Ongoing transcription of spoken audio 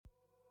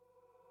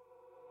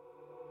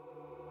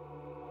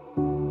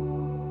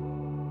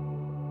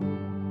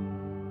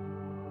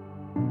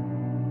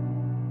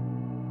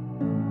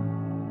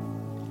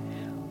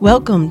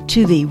Welcome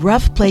to the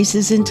Rough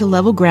Places into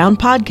Level Ground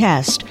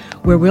podcast,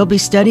 where we'll be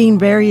studying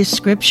various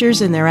scriptures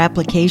and their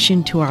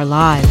application to our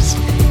lives.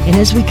 And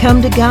as we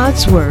come to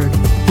God's Word,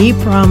 He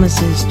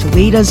promises to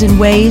lead us in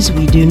ways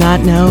we do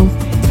not know,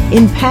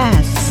 in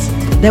paths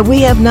that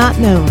we have not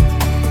known,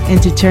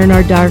 and to turn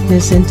our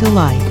darkness into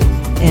light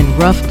and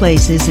rough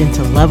places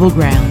into level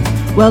ground.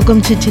 Welcome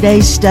to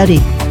today's study.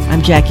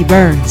 I'm Jackie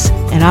Burns,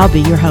 and I'll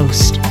be your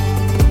host.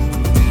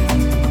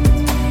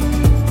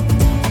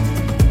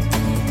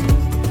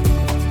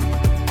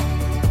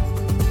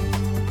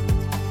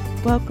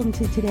 Welcome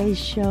to today's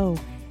show.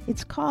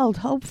 It's called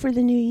Hope for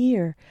the New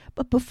Year.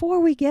 But before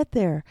we get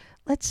there,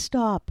 let's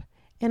stop.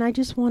 And I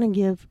just want to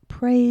give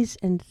praise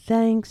and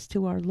thanks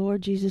to our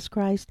Lord Jesus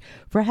Christ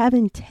for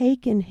having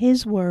taken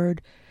His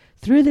word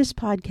through this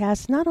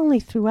podcast, not only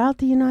throughout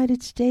the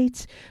United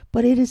States,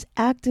 but it is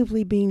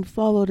actively being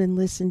followed and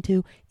listened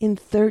to in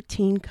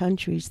 13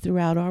 countries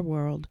throughout our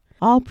world.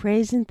 All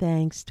praise and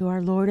thanks to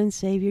our Lord and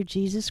Savior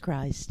Jesus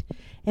Christ.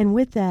 And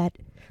with that,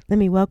 let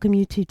me welcome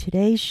you to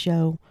today's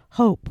show,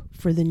 Hope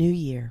for the New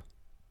Year.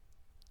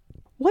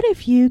 What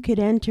if you could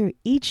enter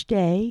each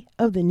day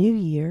of the new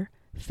year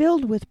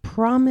filled with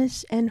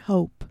promise and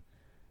hope?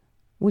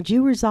 Would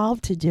you resolve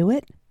to do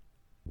it?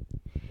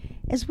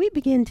 As we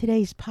begin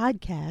today's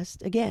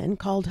podcast, again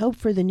called Hope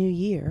for the New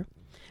Year,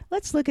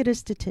 let's look at a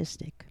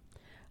statistic.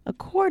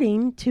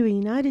 According to a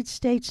United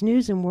States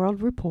News and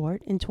World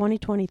Report in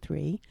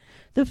 2023,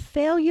 the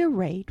failure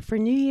rate for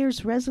New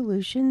Year's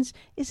resolutions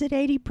is at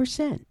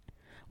 80%.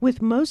 With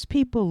most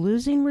people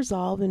losing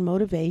resolve and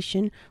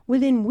motivation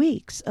within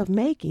weeks of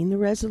making the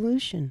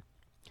resolution.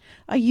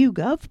 A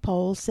YouGov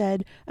poll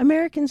said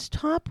Americans'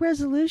 top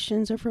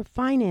resolutions are for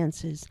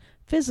finances,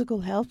 physical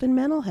health, and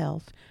mental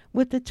health,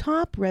 with the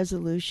top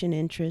resolution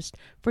interest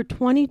for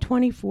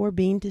 2024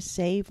 being to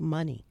save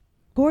money.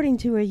 According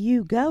to a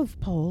YouGov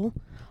poll,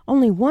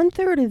 only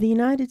 1/3 of the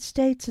United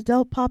States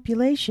adult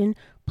population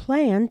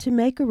plan to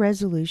make a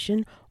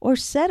resolution or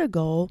set a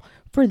goal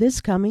for this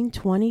coming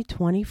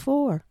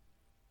 2024.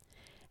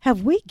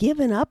 Have we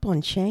given up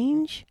on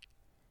change?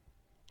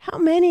 How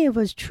many of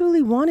us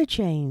truly want to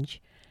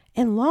change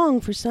and long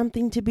for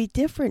something to be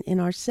different in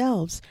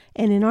ourselves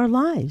and in our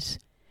lives?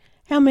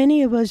 How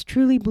many of us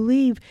truly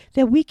believe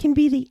that we can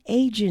be the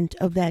agent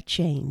of that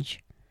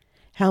change?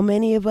 How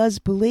many of us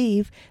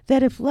believe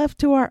that if left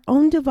to our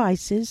own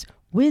devices,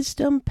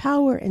 wisdom,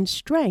 power, and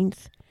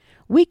strength,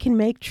 we can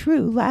make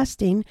true,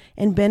 lasting,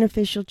 and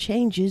beneficial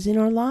changes in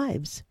our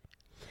lives?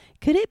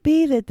 Could it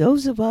be that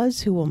those of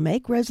us who will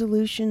make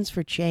resolutions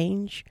for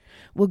change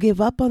will give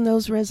up on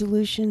those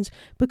resolutions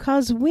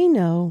because we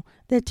know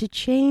that to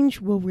change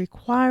will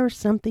require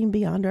something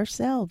beyond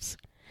ourselves?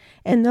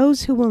 And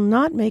those who will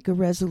not make a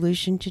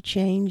resolution to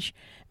change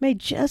may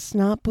just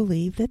not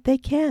believe that they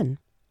can.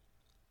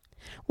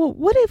 Well,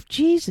 what if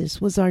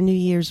Jesus was our New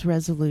Year's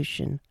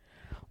resolution?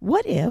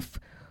 What if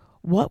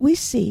what we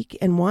seek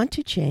and want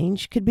to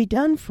change could be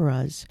done for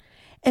us?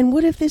 And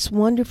what if this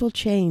wonderful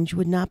change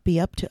would not be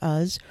up to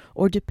us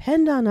or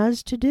depend on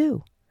us to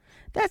do?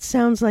 That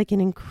sounds like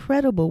an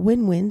incredible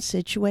win-win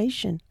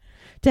situation.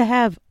 To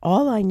have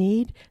all I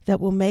need that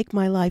will make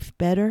my life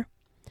better,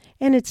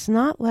 and it's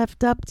not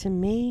left up to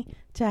me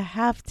to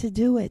have to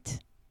do it.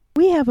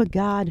 We have a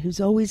God who's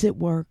always at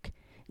work,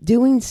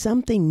 doing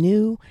something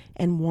new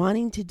and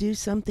wanting to do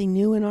something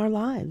new in our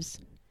lives.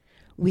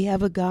 We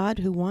have a God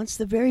who wants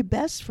the very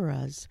best for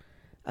us,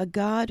 a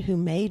God who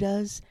made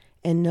us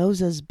and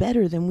knows us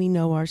better than we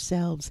know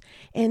ourselves,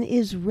 and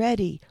is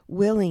ready,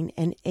 willing,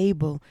 and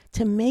able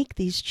to make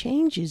these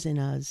changes in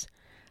us.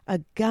 A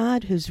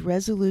God whose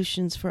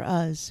resolutions for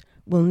us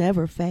will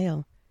never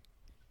fail.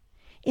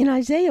 In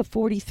Isaiah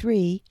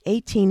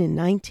 43:18 and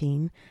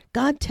 19,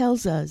 God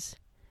tells us,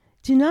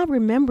 "Do not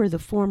remember the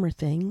former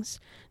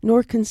things,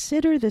 nor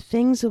consider the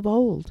things of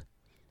old.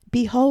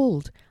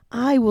 Behold,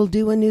 I will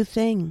do a new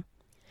thing.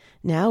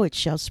 Now it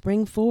shall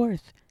spring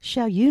forth.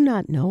 Shall you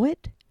not know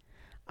it?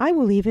 I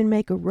will even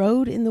make a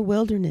road in the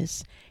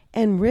wilderness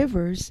and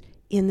rivers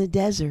in the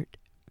desert."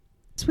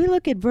 As we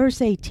look at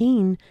verse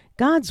 18,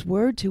 God's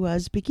word to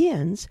us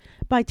begins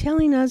by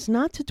telling us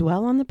not to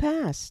dwell on the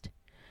past.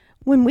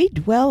 When we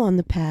dwell on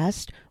the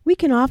past, we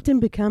can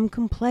often become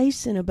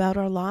complacent about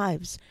our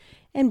lives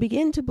and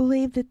begin to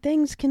believe that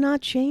things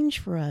cannot change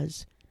for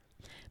us.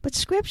 But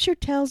Scripture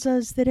tells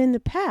us that in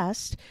the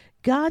past,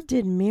 God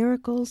did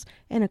miracles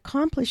and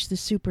accomplished the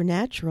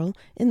supernatural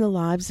in the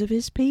lives of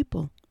His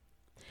people.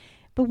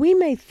 But we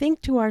may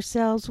think to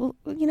ourselves, well,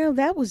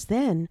 that was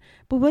then,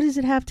 but what does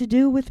it have to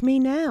do with me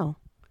now?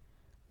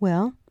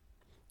 Well,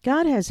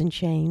 God hasn't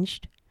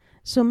changed,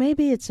 so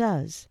maybe it's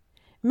us.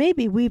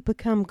 Maybe we've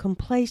become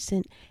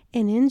complacent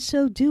and in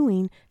so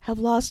doing have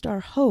lost our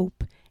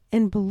hope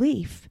and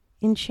belief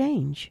in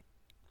change.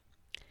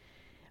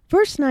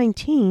 Verse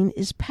 19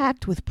 is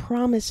packed with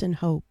promise and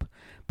hope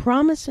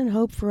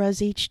for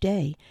us each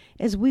day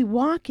as we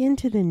walk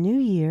into the new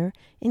year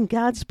in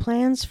God's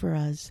plans for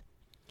us.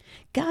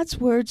 God's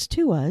words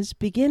to us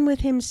begin with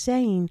Him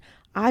saying,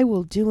 "I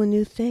will do a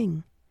new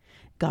thing."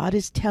 God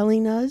is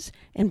telling us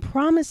and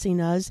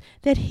promising us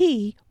that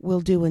He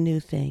will do a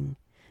new thing.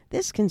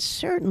 This can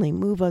certainly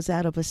move us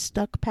out of a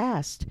stuck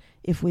past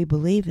if we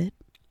believe it.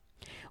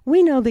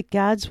 We know that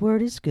God's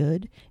word is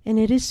good and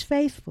it is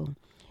faithful,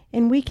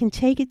 and we can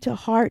take it to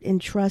heart and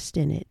trust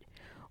in it.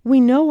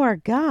 We know our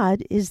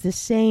God is the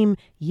same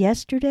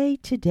yesterday,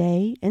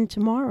 today, and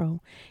tomorrow,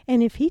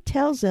 and if He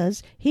tells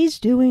us He's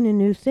doing a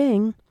new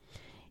thing,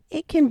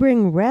 it can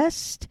bring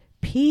rest,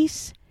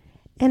 peace,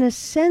 and a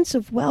sense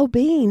of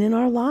well-being in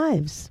our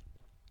lives.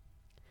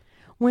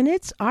 When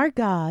it's our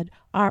God,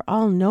 our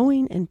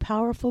all-knowing and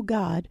powerful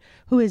God,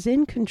 who is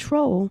in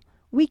control,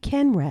 we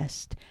can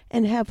rest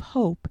and have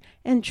hope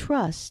and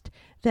trust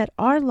that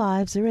our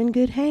lives are in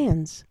good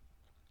hands.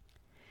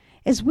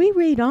 As we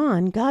read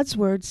on, God's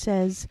word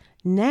says,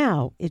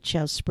 "Now it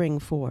shall spring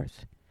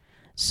forth."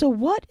 So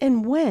what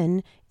and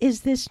when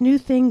is this new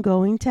thing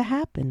going to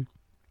happen?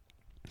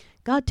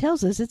 God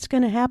tells us it's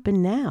going to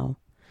happen now.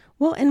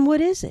 Well, and what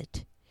is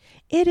it?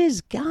 It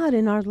is God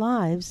in our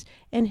lives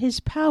and His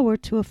power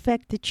to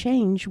effect the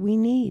change we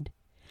need.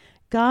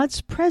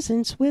 God's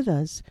presence with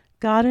us,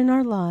 God in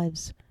our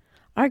lives,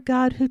 our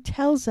God who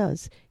tells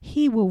us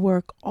He will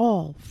work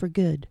all for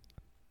good.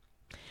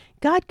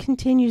 God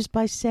continues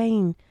by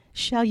saying,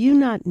 "Shall you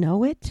not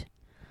know it?"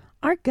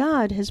 Our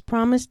God has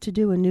promised to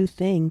do a new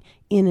thing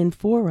in and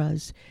for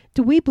us.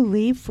 Do we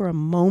believe for a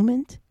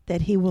moment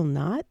that He will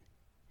not?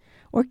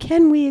 Or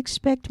can we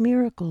expect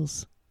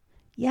miracles?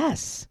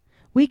 Yes,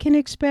 we can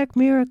expect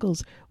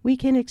miracles. We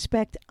can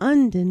expect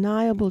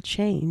undeniable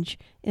change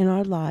in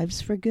our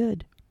lives for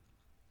good.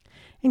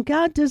 And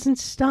God doesn't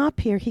stop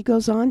here. He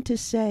goes on to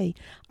say,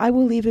 "I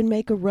will even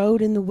make a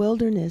road in the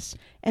wilderness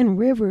and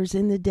rivers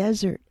in the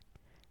desert."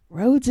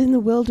 Roads in the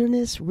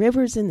wilderness,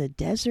 rivers in the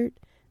desert.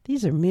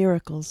 These are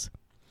miracles.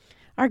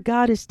 Our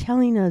God is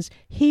telling us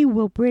He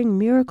will bring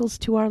miracles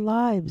to our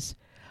lives.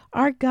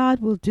 Our God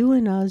will do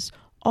in us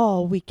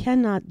all we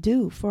cannot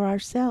do for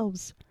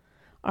ourselves.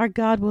 Our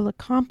God will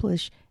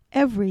accomplish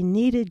every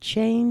needed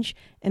change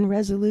and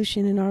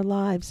resolution in our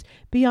lives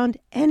beyond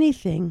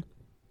anything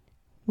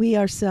we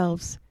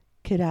ourselves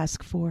could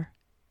ask for.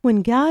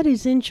 When God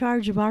is in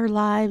charge of our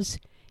lives,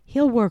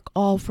 He'll work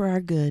all for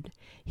our good.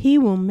 He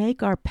will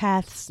make our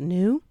paths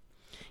new.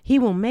 He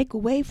will make a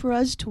way for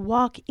us to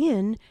walk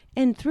in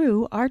and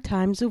through our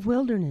times of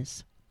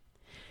wilderness.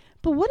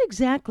 But what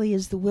exactly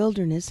is the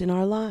wilderness in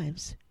our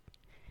lives?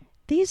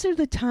 These are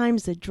the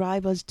times that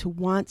drive us to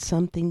want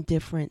something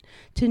different,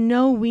 to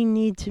know we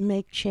need to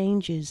make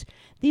changes.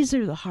 These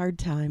are the hard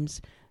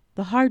times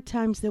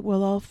that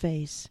we'll all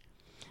face.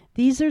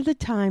 These are the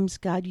times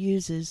God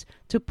uses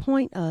to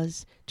point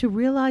us to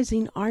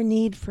realizing our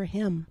need for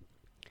Him.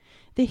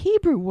 The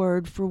Hebrew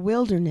word for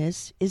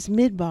wilderness is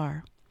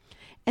midbar,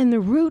 and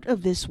the root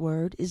of this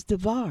word is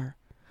devar,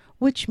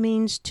 which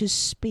means to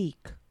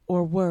speak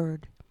or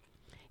word.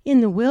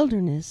 In the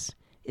wilderness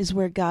is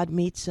where God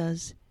meets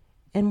us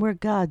and where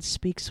God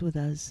speaks with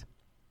us.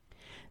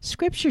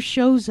 Scripture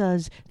shows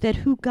us that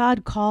who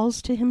God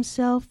calls to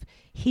Himself,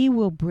 He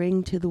will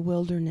bring to the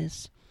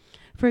wilderness.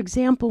 For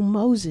example,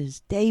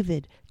 Moses,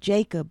 David,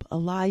 Jacob,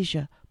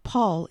 Elijah,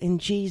 Paul, and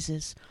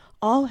Jesus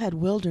all had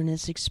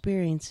wilderness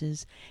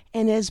experiences,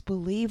 and as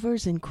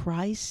believers in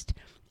Christ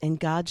and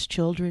God's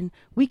children,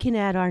 we can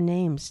add our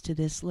names to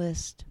this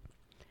list.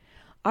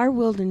 Our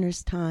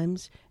wilderness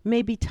times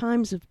may be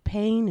times of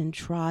pain and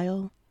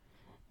trial,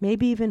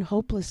 maybe even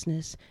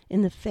hopelessness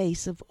in the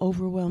face of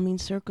overwhelming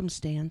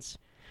circumstance.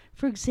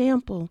 For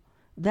example,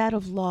 that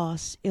of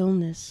loss,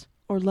 illness,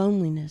 or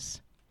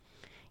loneliness.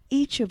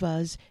 Each of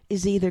us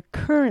is either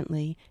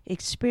currently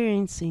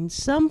experiencing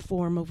some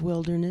form of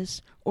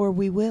wilderness or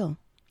we will.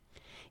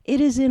 It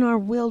is in our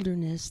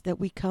wilderness that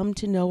we come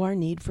to know our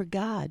need for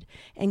God,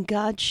 and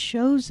God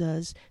shows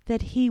us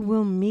that He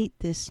will meet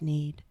this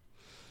need.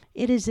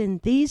 It is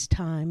in these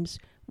times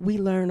we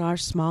learn our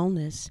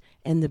smallness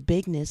and the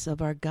bigness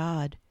of our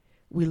God.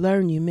 We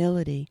learn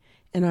humility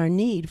and our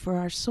need for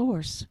our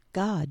source,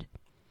 God.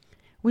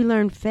 We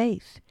learn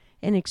faith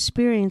and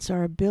experience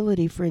our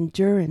ability for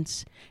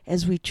endurance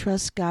as we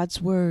trust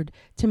God's word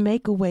to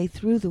make a way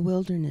through the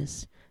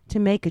wilderness, to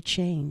make a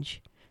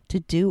change, to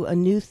do a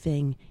new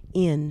thing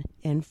in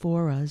and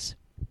for us.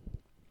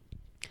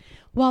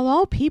 While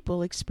all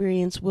people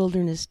experience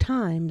wilderness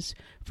times,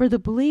 for the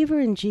believer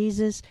in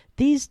Jesus,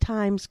 these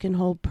times can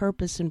hold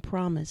purpose and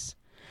promise.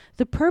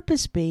 The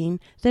purpose being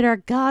that our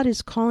God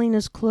is calling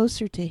us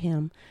closer to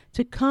Him,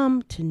 to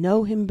come to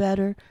know Him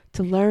better,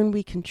 to learn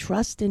we can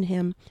trust in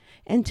Him,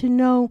 and to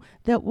know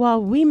that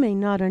while we may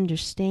not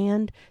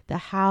understand the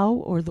how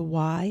or the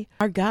why,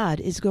 our God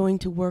is going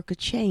to work a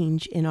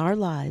change in our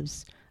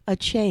lives, a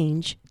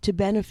change to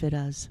benefit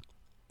us.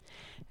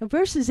 Now,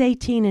 verses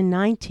 18 and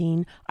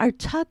 19 are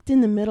tucked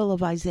in the middle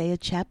of Isaiah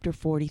chapter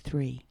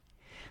 43.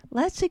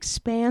 Let's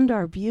expand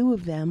our view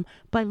of them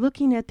by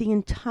looking at the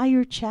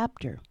entire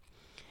chapter.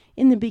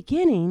 In the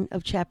beginning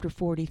of chapter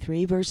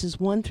 43, verses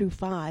 1 through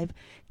 5,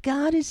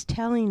 God is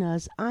telling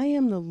us, I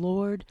am the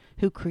Lord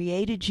who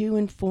created you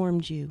and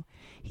formed you.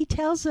 He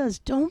tells us,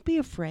 don't be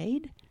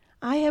afraid.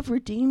 I have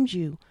redeemed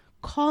you.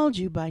 called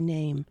you by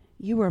name.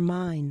 You are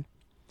mine.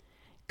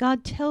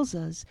 God tells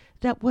us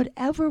that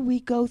whatever we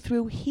go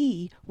through,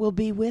 He will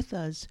be with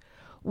us.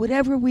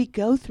 Whatever we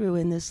go through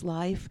in this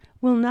life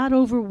will not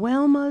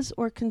overwhelm us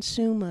or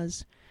consume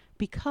us,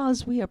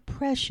 because we are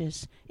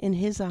precious in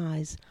His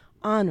eyes,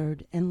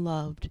 honored and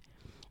loved.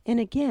 And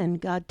again,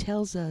 God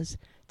tells us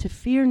to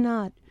fear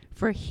not,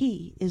 for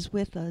He is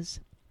with us.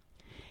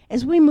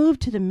 As we move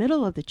to the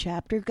middle of the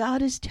chapter,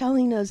 God is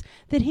telling us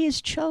that He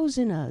has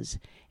chosen us,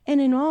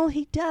 and in all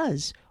He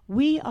does,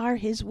 we are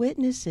His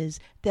witnesses,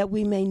 that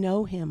we may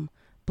know Him,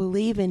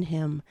 believe in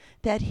Him,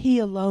 that He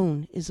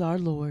alone is our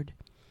Lord.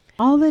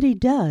 All that He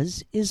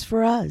does is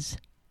for us.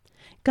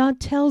 God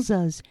tells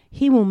us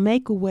He will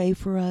make a way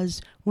for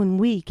us when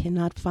we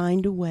cannot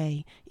find a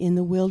way in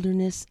the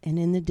wilderness and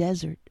in the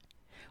desert.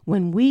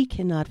 When we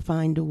cannot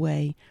find a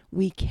way,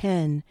 we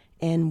can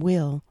and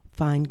will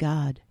find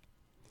God.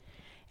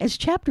 As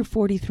chapter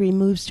 43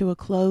 moves to a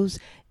close,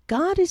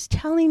 God is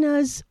telling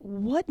us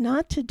what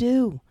not to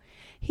do.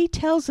 He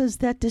tells us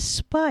that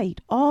despite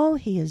all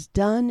He has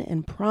done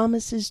and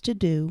promises to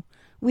do,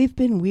 we've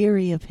been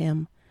weary of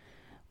Him.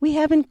 We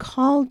haven't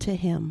called to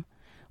Him.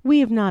 We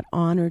have not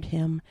honored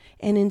Him,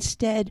 and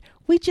instead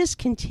we just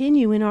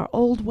continue in our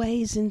old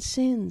ways and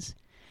sins.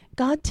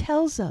 God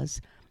tells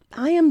us,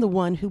 I am the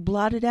one who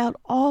blotted out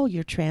all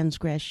your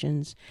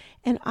transgressions,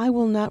 and I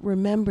will not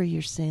remember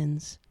your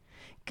sins.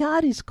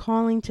 God is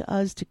calling to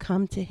us to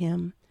come to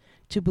Him,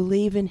 to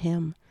believe in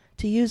Him,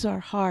 to use our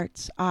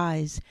hearts,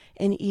 eyes,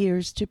 and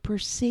ears to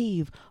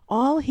perceive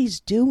all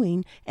He's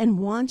doing and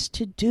wants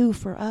to do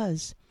for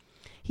us.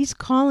 He's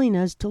calling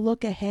us to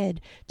look ahead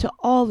to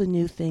all the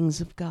new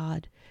things of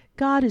God.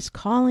 God is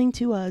calling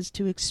to us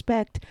to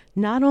expect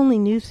not only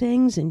new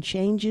things and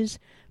changes,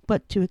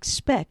 but to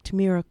expect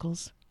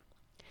miracles.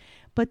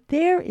 But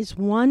there is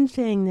one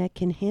thing that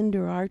can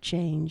hinder our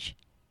change: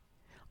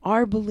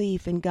 our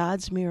belief in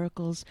God's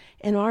miracles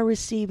and our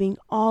receiving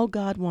all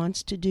God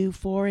wants to do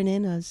for and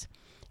in us,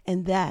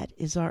 and that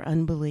is our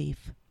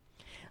unbelief.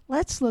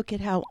 Let's look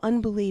at how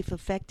unbelief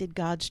affected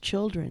God's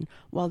children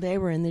while they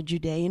were in the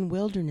Judean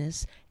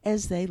wilderness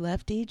as they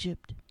left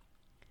Egypt.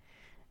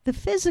 The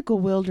physical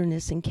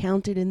wilderness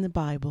encountered in the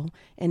Bible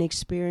and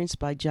experienced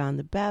by John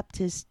the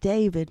Baptist,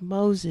 David,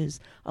 Moses,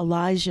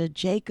 Elijah,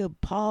 Jacob,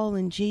 Paul,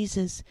 and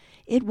Jesus,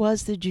 it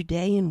was the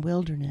Judean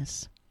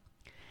wilderness.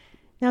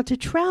 Now, to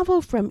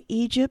travel from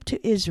Egypt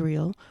to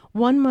Israel,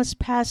 one must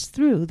pass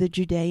through the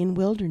Judean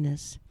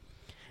wilderness.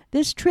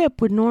 This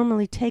trip would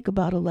normally take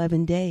about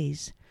 11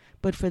 days,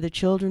 but for the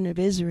children of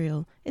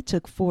Israel, it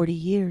took 40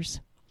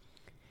 years.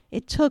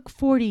 It took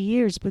 40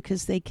 years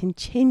because they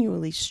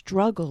continually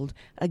struggled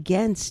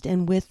against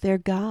and with their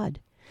God.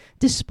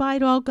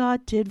 Despite all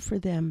God did for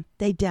them,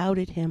 they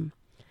doubted Him.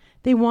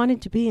 They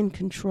wanted to be in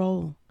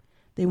control.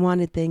 They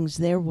wanted things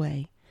their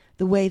way,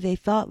 the way they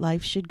thought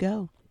life should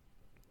go.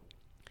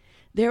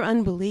 Their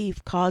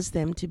unbelief caused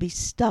them to be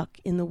stuck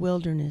in the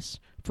wilderness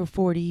for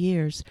 40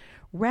 years,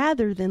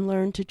 rather than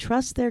learn to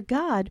trust their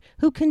God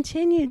who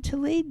continued to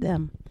lead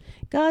them.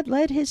 God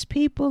led His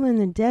people in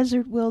the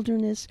desert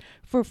wilderness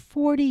for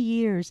 40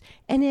 years,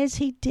 and as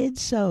He did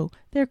so,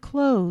 their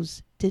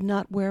clothes did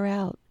not wear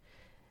out,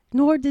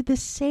 nor did the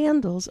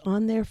sandals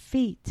on their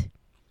feet.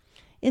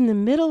 In the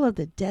middle of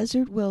the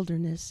desert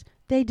wilderness,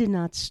 they did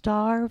not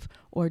starve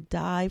or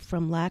die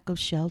from lack of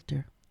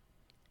shelter.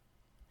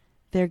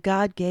 Their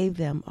God gave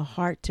them a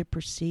heart to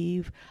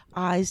perceive,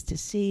 eyes to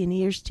see, and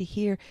ears to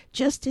hear,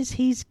 just as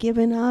He's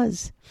given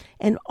us.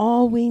 And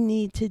all we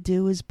need to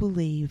do is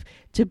believe,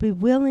 to be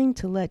willing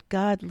to let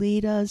God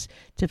lead us,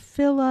 to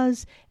fill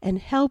us, and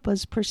help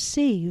us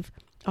perceive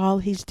all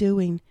He's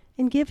doing,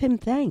 and give Him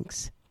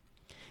thanks.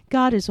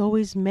 God is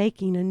always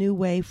making a new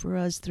way for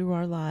us through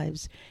our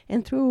lives,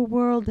 and through a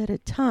world that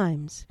at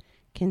times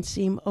can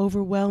seem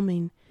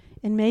overwhelming,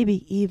 and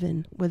maybe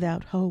even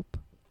without hope.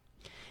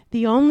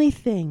 The only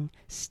thing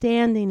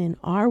standing in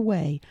our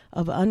way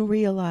of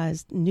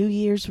unrealized New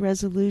Year's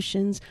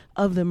resolutions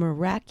of the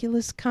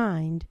miraculous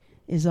kind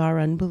is our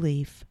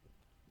unbelief.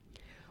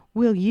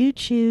 Will you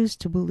choose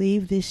to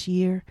believe this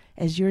year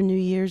as your New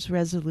Year's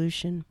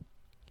resolution?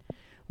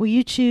 Will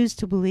you choose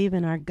to believe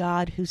in our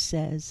God who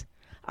says,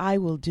 I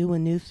will do a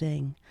new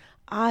thing.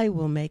 I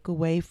will make a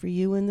way for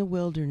you in the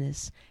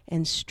wilderness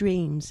and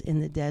streams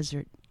in the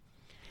desert.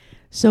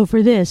 So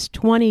for this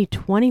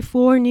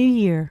 2024 New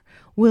Year,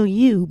 will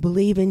you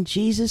believe in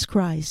Jesus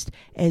Christ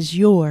as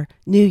your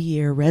New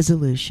Year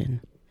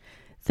resolution?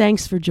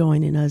 Thanks for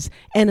joining us,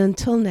 and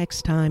until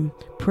next time,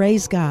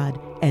 praise God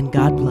and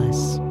God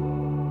bless.